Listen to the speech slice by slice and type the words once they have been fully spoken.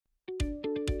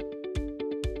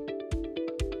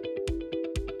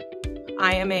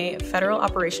I am a Federal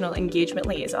Operational Engagement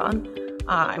Liaison.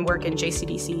 I work in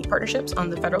JCDC partnerships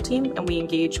on the federal team, and we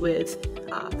engage with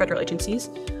federal agencies.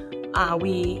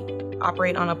 We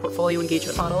operate on a portfolio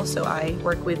engagement model, so I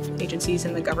work with agencies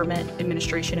in the government,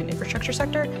 administration, and infrastructure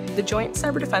sector. The Joint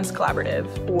Cyber Defense Collaborative,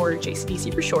 or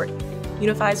JCDC for short,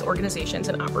 unifies organizations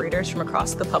and operators from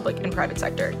across the public and private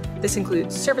sector. This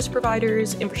includes service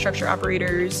providers, infrastructure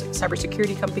operators,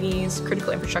 cybersecurity companies,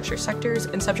 critical infrastructure sectors,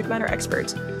 and subject matter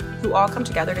experts who all come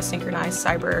together to synchronize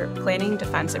cyber planning,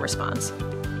 defense, and response.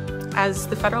 As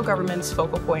the federal government's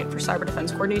focal point for cyber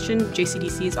defense coordination,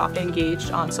 JCDC is often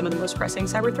engaged on some of the most pressing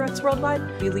cyber threats worldwide.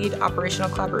 We lead operational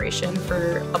collaboration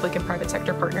for public and private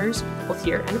sector partners, both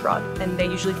here and abroad, and they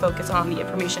usually focus on the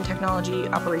information technology,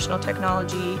 operational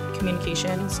technology,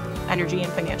 communications, energy,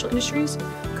 and financial industries.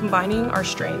 Combining our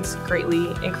strengths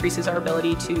greatly increases our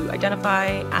ability to identify,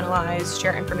 analyze,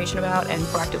 share information about, and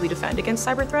proactively defend against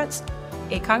cyber threats.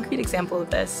 A concrete example of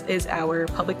this is our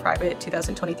Public-Private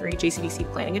 2023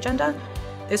 JCDC Planning Agenda.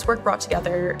 This work brought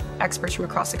together experts from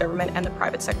across the government and the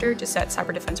private sector to set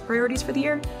cyber defense priorities for the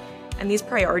year. And these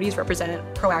priorities represent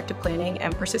proactive planning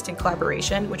and persistent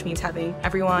collaboration, which means having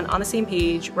everyone on the same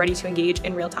page, ready to engage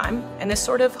in real time. And this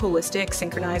sort of holistic,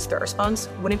 synchronized threat response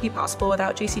wouldn't be possible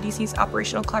without JCDC's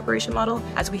operational collaboration model,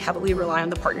 as we heavily rely on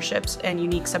the partnerships and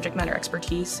unique subject matter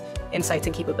expertise, insights,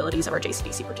 and capabilities of our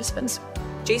JCDC participants.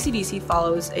 JCDC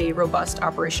follows a robust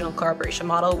operational collaboration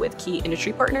model with key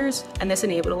industry partners, and this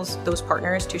enables those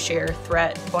partners to share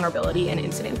threat, vulnerability, and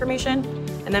incident information.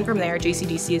 And then from there,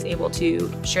 JCDC is able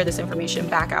to share this information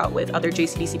back out with other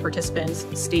JCDC participants,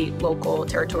 state, local,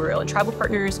 territorial, and tribal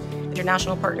partners,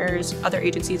 international partners, other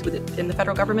agencies within the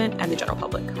federal government, and the general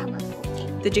public.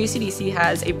 The JCDC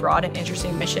has a broad and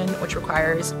interesting mission, which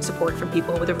requires support from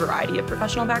people with a variety of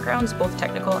professional backgrounds, both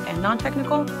technical and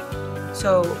non-technical.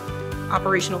 So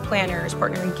operational planners,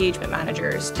 partner engagement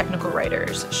managers, technical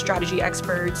writers, strategy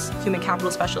experts, human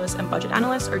capital specialists, and budget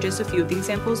analysts are just a few of the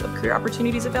examples of career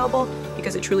opportunities available,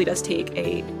 because it truly does take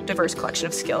a diverse collection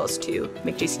of skills to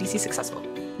make JCDC successful.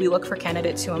 We look for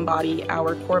candidates who embody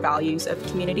our core values of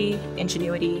community,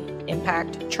 ingenuity,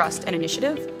 impact, trust, and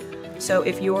initiative. So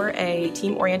if you're a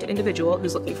team-oriented individual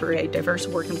who's looking for a diverse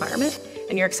work environment,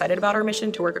 and you're excited about our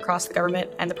mission to work across the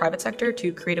government and the private sector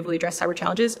to creatively address cyber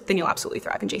challenges, then you'll absolutely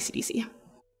thrive in JCDC.